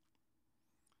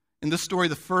 In this story,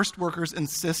 the first workers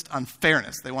insist on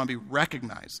fairness. They want to be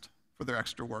recognized for their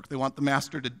extra work. They want the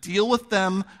master to deal with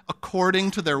them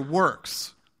according to their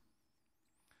works.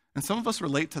 And some of us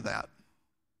relate to that.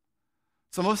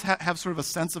 Some of us have sort of a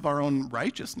sense of our own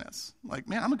righteousness. Like,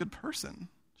 man, I'm a good person.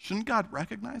 Shouldn't God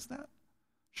recognize that?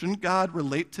 Shouldn't God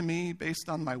relate to me based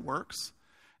on my works?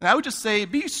 And I would just say,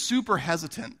 be super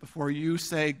hesitant before you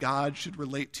say God should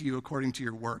relate to you according to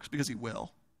your works, because he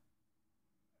will.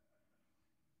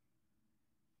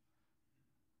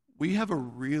 We have a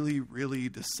really, really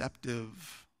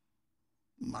deceptive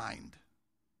mind.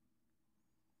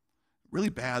 Really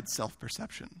bad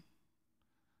self-perception.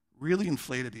 Really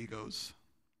inflated egos.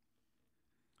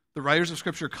 The writers of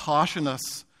Scripture caution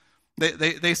us.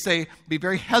 They say, be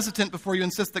very hesitant before you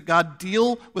insist that God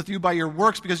deal with you by your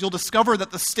works, because you'll discover that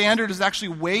the standard is actually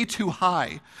way too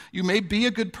high. You may be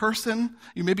a good person,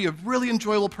 you may be a really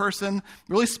enjoyable person,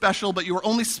 really special, but you are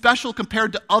only special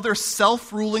compared to other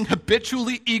self-ruling,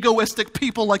 habitually egoistic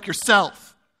people like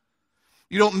yourself.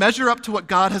 You don't measure up to what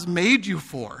God has made you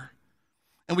for.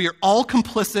 And we are all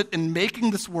complicit in making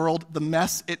this world the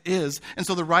mess it is. And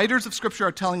so the writers of Scripture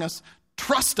are telling us,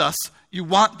 trust us, you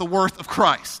want the worth of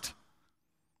Christ.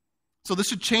 So this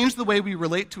should change the way we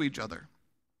relate to each other.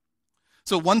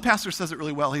 So one pastor says it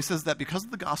really well. He says that because of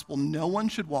the gospel, no one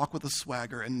should walk with a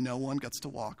swagger and no one gets to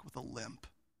walk with a limp.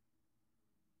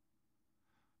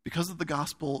 Because of the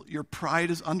gospel, your pride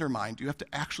is undermined. You have to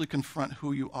actually confront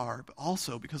who you are. But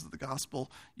also, because of the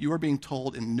gospel, you are being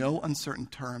told in no uncertain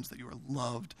terms that you are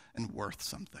loved and worth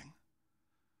something.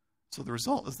 So the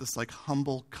result is this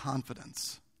humble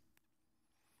confidence.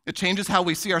 It changes how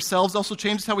we see ourselves, also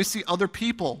changes how we see other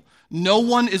people. No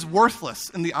one is worthless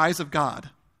in the eyes of God.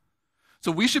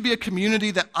 So we should be a community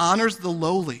that honors the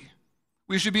lowly.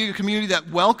 We should be a community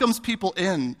that welcomes people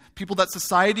in, people that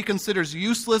society considers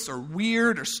useless or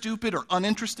weird or stupid or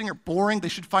uninteresting or boring. They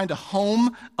should find a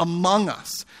home among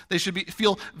us. They should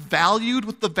feel valued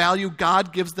with the value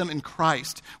God gives them in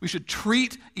Christ. We should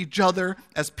treat each other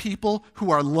as people who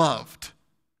are loved.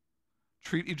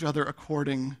 Treat each other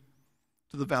according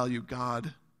to the value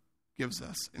God gives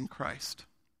us in Christ.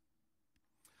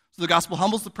 So the gospel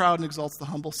humbles the proud and exalts the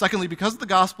humble. Secondly, because of the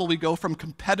gospel, we go from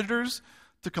competitors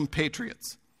to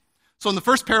compatriots. So in the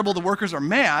first parable, the workers are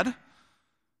mad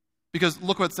because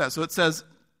look what it says. So it says,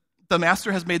 the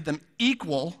master has made them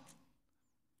equal.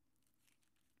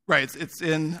 Right, it's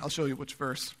in, I'll show you which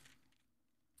verse.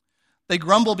 They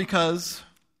grumble because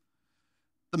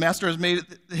the master has made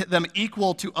them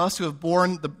equal to us who have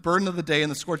borne the burden of the day and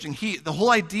the scorching heat. The whole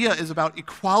idea is about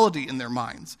equality in their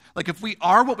minds. If we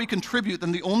are what we contribute,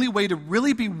 then the only way to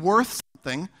really be worth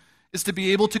something is to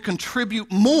be able to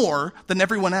contribute more than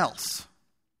everyone else.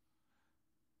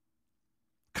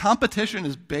 Competition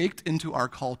is baked into our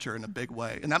culture in a big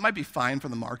way, and that might be fine for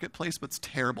the marketplace, but it's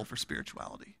terrible for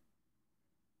spirituality.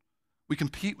 We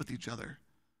compete with each other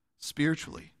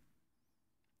spiritually.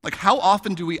 How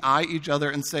often do we eye each other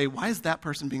and say, why is that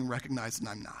person being recognized and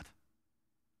I'm not?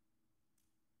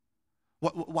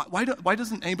 Why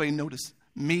doesn't anybody notice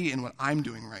me and what I'm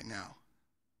doing right now?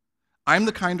 I'm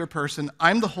the kinder person.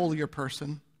 I'm the holier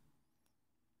person.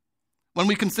 When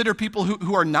we consider people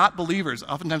who are not believers,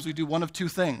 oftentimes we do one of two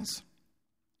things.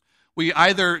 We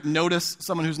either notice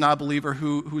someone who's not a believer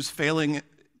who's failing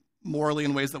morally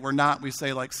in ways that we're not. We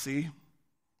say, see,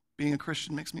 being a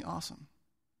Christian makes me awesome.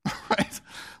 Right?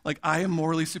 I am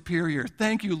morally superior.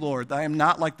 Thank you, Lord, that I am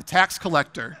not like the tax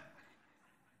collector.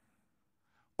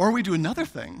 Or we do another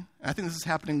thing, and I think this is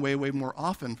happening way, way more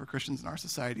often for Christians in our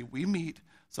society. We meet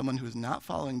someone who is not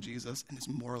following Jesus and is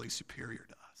morally superior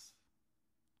to us.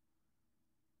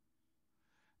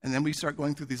 And then we start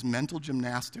going through these mental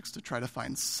gymnastics to try to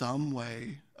find some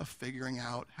way of figuring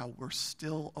out how we're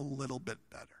still a little bit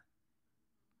better.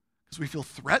 Because we feel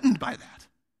threatened by that.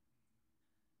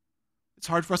 It's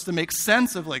hard for us to make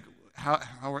sense of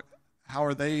how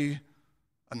are they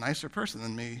a nicer person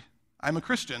than me? I'm a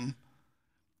Christian.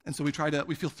 And so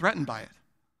we feel threatened by it.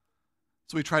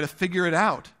 So we try to figure it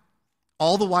out,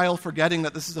 all the while forgetting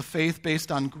that this is a faith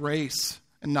based on grace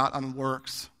and not on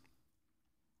works.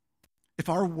 If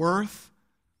our worth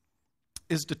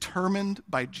is determined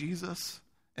by Jesus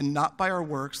and not by our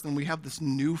works, then we have this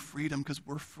new freedom because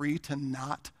we're free to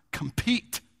not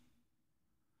compete.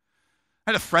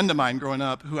 I had a friend of mine growing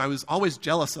up who I was always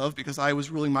jealous of because I was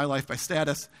ruling my life by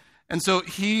status. And so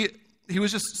he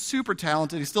was just super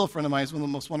talented. He's still a friend of mine. He's one of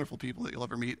the most wonderful people that you'll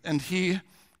ever meet. And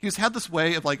he's had this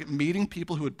way of like meeting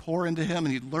people who would pour into him,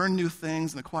 and he'd learn new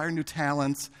things and acquire new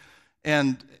talents,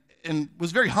 and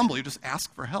was very humble. He'd just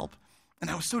ask for help. And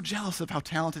I was so jealous of how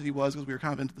talented he was because we were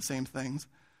kind of into the same things.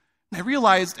 And I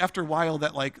realized after a while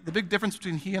that like the big difference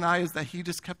between he and I is that he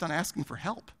just kept on asking for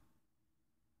help.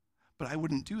 But I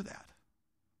wouldn't do that.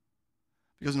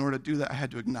 Because in order to do that, I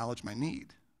had to acknowledge my need.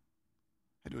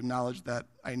 I had to acknowledge that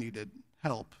I needed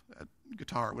help at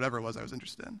guitar or whatever it was I was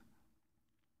interested in.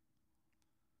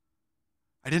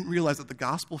 I didn't realize that the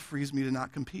gospel frees me to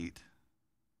not compete.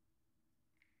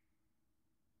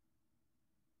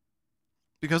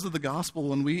 Because of the gospel,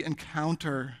 when we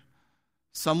encounter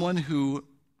someone who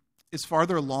is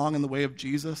farther along in the way of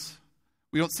Jesus,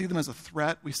 we don't see them as a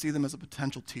threat, we see them as a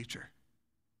potential teacher.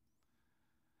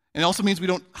 And it also means we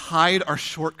don't hide our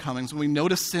shortcomings. When we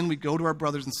notice sin, we go to our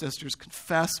brothers and sisters,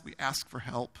 confess, we ask for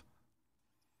help.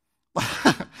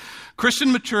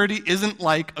 Christian maturity isn't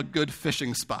like a good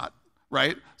fishing spot,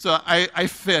 right? So I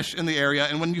fish in the area,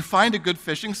 and when you find a good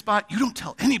fishing spot, you don't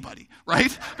tell anybody,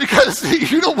 right? Because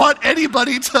you don't want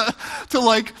anybody to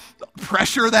like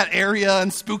pressure that area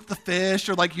and spook the fish,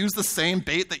 or like use the same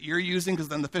bait that you're using, because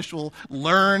then the fish will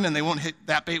learn and they won't hit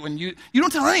that bait when you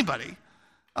don't tell anybody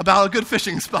about a good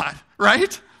fishing spot,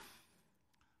 right?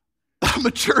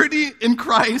 Maturity in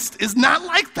Christ is not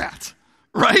like that,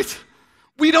 right?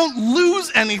 We don't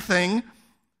lose anything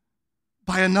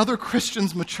by another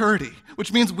Christian's maturity,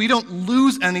 which means we don't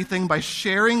lose anything by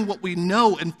sharing what we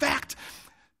know. In fact,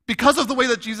 because of the way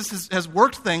that Jesus has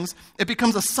worked things, it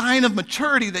becomes a sign of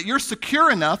maturity that you're secure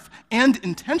enough and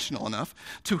intentional enough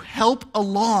to help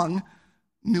along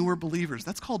newer believers.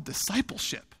 That's called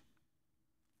discipleship.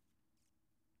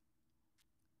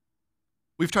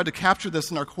 We've tried to capture this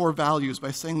in our core values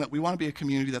by saying that we want to be a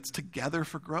community that's together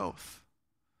for growth.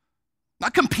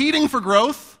 Not competing for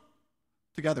growth,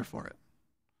 together for it.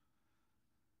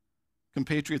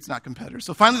 Compatriots, not competitors.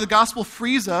 So finally, the gospel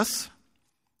frees us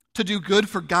to do good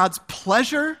for God's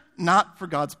pleasure, not for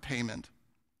God's payment.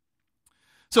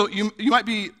 So you might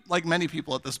be like many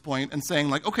people at this point and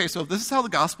saying like, okay, so if this is how the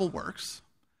gospel works,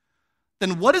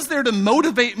 then what is there to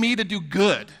motivate me to do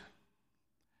good?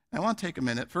 I want to take a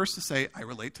minute first to say, I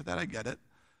relate to that, I get it.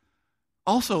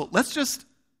 Also, let's just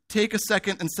take a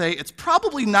second and say, it's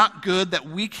probably not good that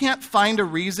we can't find a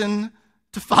reason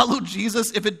to follow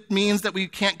Jesus if it means that we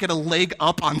can't get a leg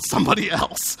up on somebody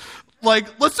else.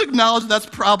 Like, let's acknowledge that's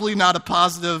probably not a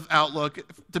positive outlook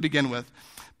to begin with.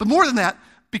 But more than that,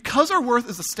 because our worth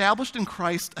is established in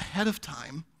Christ ahead of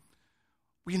time,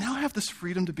 we now have this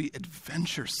freedom to be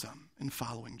adventuresome in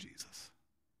following Jesus.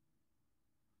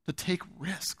 To take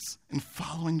risks in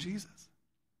following Jesus.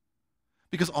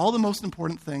 Because all the most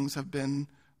important things have been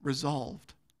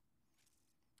resolved.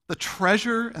 The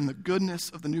treasure and the goodness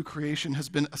of the new creation has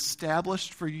been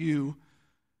established for you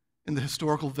in the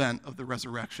historical event of the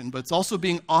resurrection, but it's also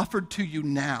being offered to you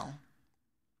now.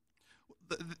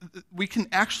 We can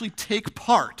actually take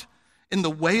part in the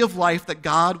way of life that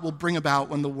God will bring about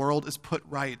when the world is put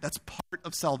right. That's part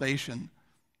of salvation.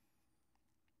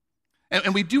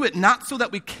 And we do it not so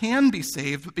that we can be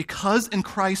saved, but because in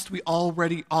Christ we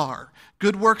already are.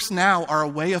 Good works now are a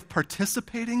way of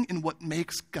participating in what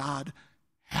makes God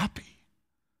happy.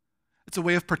 It's a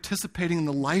way of participating in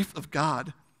the life of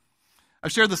God. I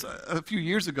shared this a few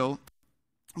years ago,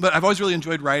 but I've always really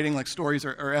enjoyed writing like stories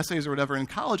or essays or whatever. In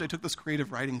college, I took this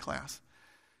creative writing class.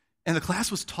 And the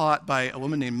class was taught by a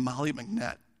woman named Molly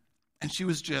McNett. And she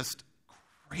was just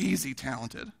crazy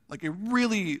talented, like a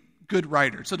really good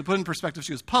writer. So to put in perspective,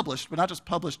 she was published, but not just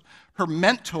published. Her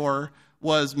mentor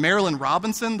was Marilyn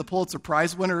Robinson, the Pulitzer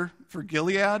Prize winner for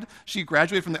Gilead. She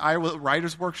graduated from the Iowa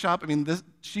Writers Workshop. I mean,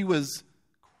 she was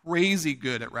crazy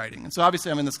good at writing. And so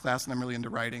obviously I'm in this class and I'm really into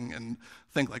writing and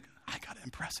think like, I got to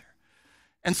impress her.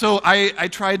 And so I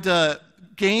tried to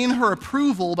gain her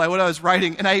approval by what I was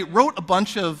writing. And I wrote a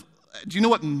bunch of, do you know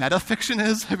what metafiction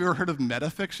is? Have you ever heard of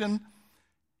metafiction?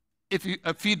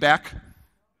 Feedback?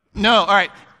 No, all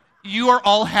right. You are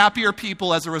all happier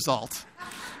people as a result.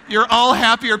 You're all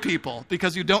happier people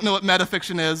because you don't know what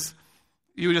metafiction is.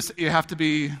 You have to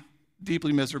be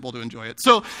deeply miserable to enjoy it.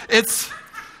 So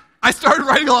I started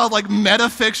writing a lot of like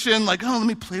metafiction, like, oh, let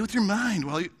me play with your mind.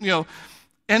 Well,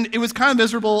 and it was kind of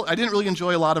miserable. I didn't really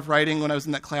enjoy a lot of writing when I was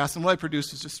in that class, and what I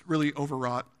produced was just really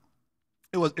overwrought.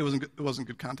 It wasn't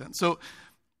good content. So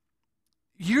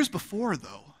Years before,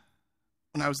 though,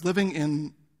 when I was living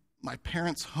in my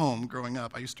parents' home growing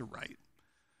up, I used to write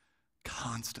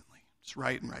constantly, just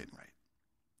write and write and write.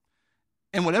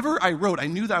 And whatever I wrote, I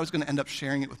knew that I was going to end up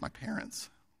sharing it with my parents.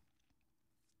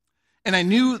 And I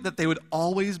knew that they would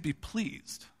always be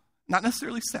pleased, not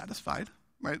necessarily satisfied,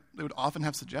 right? They would often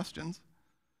have suggestions,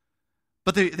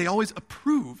 but they always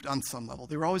approved on some level.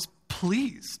 They were always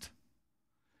pleased.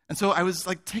 And so I was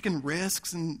like taking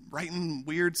risks and writing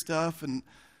weird stuff, and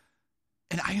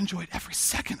I enjoyed every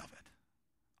second of it.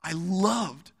 I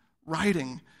loved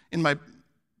writing in my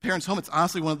parents' home. It's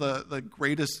honestly one of the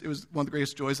greatest, it was one of the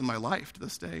greatest joys in my life to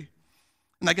this day.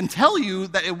 And I can tell you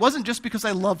that it wasn't just because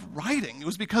I loved writing. It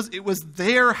was because it was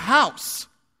their house.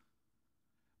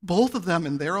 Both of them,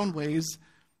 in their own ways,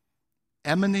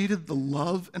 emanated the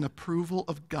love and approval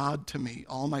of God to me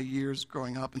all my years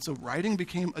growing up. And so writing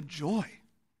became a joy.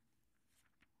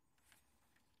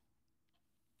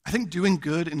 I think doing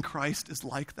good in Christ is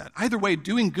like that. Either way,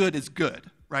 doing good is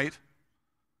good, right?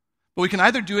 But we can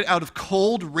either do it out of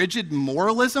cold, rigid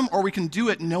moralism, or we can do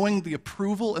it knowing the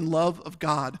approval and love of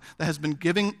God that has been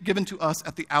given to us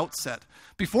at the outset.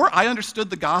 Before I understood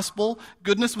the gospel,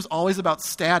 goodness was always about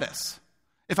status.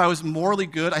 If I was morally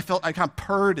good, I felt I kind of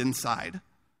purred inside,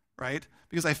 right?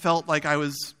 Because I felt like I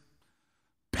was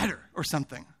better or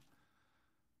something.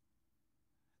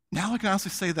 Now I can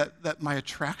honestly say that my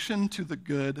attraction to the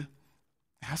good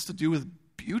has to do with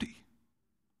beauty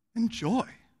and joy.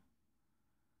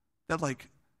 That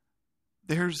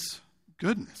there's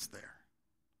goodness there.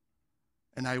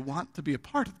 And I want to be a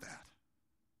part of that.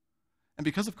 And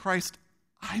because of Christ,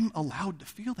 I'm allowed to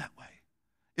feel that way.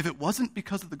 If it wasn't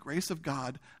because of the grace of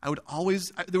God,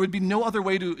 there would be no other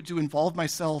way to involve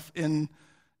myself in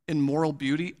moral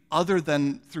beauty other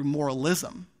than through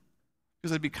moralism.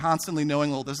 Because I'd be constantly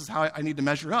knowing, well, this is how I need to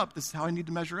measure up. This is how I need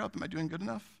to measure up. Am I doing good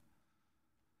enough?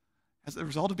 As a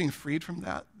result of being freed from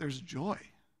that, there's joy.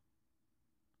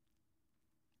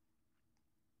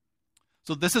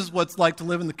 So this is what it's like to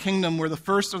live in the kingdom where the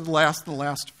first are the last and the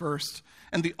last first.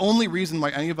 And the only reason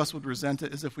why any of us would resent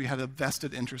it is if we had a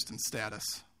vested interest in status.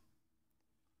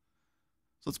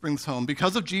 So let's bring this home.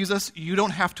 Because of Jesus, you don't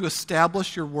have to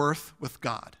establish your worth with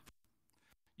God.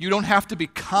 You don't have to be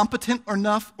competent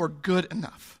enough or good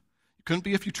enough. You couldn't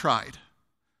be if you tried.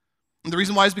 And the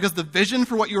reason why is because the vision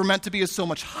for what you were meant to be is so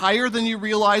much higher than you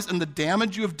realize, and the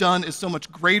damage you have done is so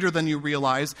much greater than you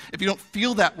realize. If you don't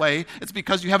feel that way, it's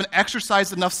because you haven't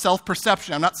exercised enough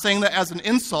self-perception. I'm not saying that as an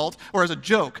insult or as a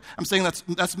joke. I'm saying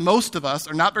that's most of us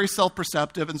are not very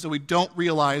self-perceptive, and so we don't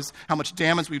realize how much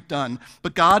damage we've done.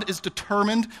 But God is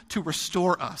determined to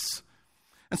restore us.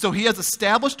 And so he has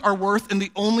established our worth in the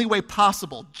only way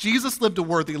possible. Jesus lived a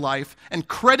worthy life and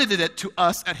credited it to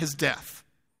us at his death.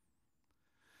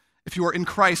 If you are in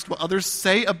Christ, what others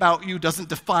say about you doesn't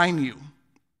define you.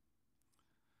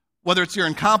 Whether it's your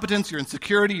incompetence, your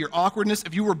insecurity, your awkwardness,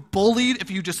 if you were bullied,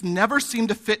 if you just never seem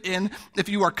to fit in, if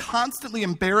you are constantly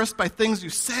embarrassed by things you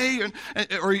say,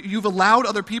 or you've allowed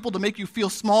other people to make you feel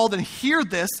small, then hear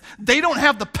this. They don't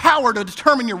have the power to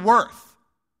determine your worth.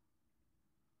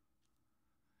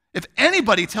 If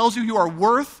anybody tells you you are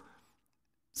worth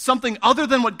something other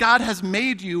than what God has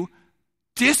made you,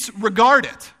 disregard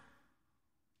it.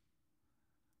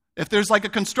 If there's like a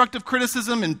constructive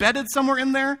criticism embedded somewhere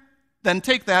in there, then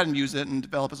take that and use it and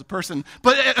develop as a person.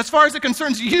 But as far as it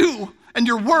concerns you and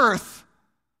your worth,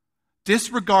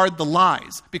 disregard the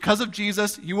lies. Because of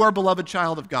Jesus, you are a beloved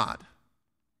child of God.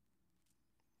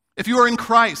 If you are in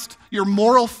Christ, your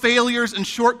moral failures and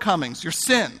shortcomings, your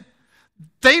sin,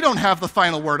 they don't have the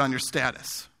final word on your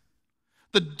status.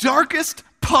 The darkest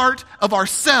part of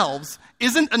ourselves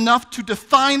isn't enough to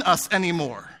define us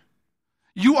anymore.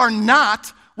 You are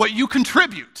not what you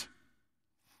contribute.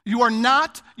 You are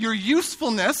not your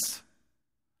usefulness.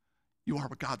 You are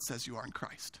what God says you are in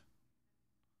Christ.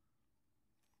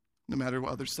 No matter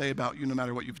what others say about you, no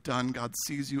matter what you've done, God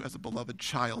sees you as a beloved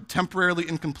child. Temporarily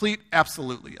incomplete?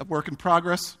 Absolutely. A work in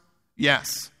progress?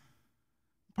 Yes.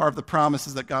 Part of the promise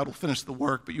is that God will finish the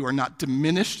work, but you are not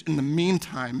diminished in the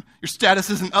meantime. Your status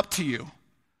isn't up to you.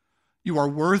 You are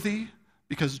worthy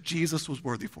because Jesus was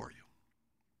worthy for you.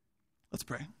 Let's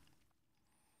pray.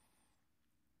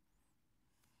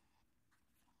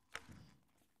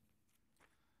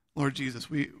 Lord Jesus,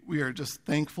 we are just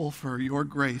thankful for your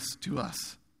grace to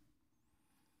us.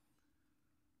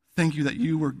 Thank you that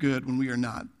you were good when we are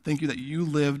not. Thank you that you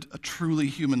lived a truly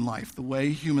human life, the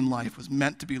way human life was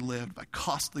meant to be lived, by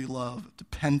costly love,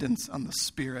 dependence on the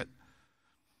Spirit,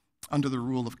 under the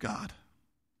rule of God.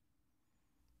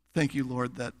 Thank you,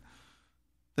 Lord, that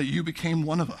you became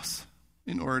one of us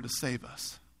in order to save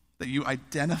us. that you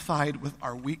identified with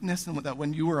our weakness, and that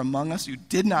when you were among us, you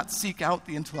did not seek out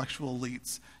the intellectual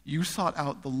elites. You sought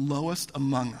out the lowest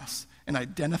among us and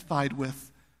identified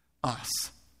with us.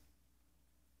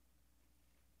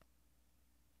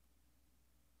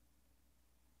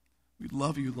 We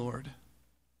love you, Lord,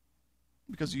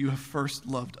 because you have first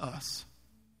loved us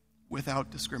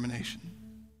without discrimination.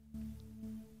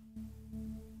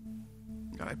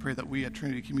 God, I pray that we at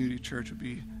Trinity Community Church would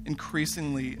be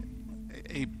increasingly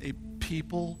a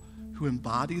people who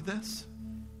embody this,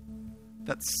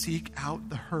 that seek out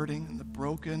the hurting and the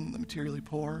broken, the materially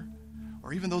poor,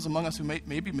 or even those among us who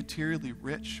may be materially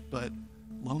rich but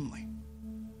lonely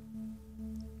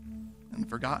and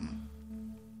forgotten.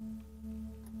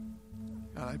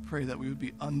 God, I pray that we would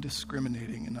be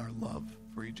undiscriminating in our love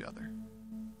for each other,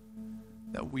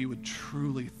 that we would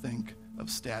truly think of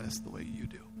status the way you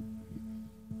do.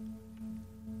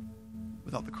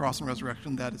 Without the cross and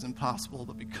resurrection, that is impossible,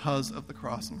 but because of the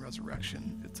cross and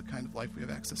resurrection, it's a kind of life we have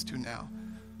access to now.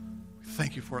 We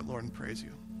thank you for it, Lord, and praise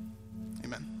you.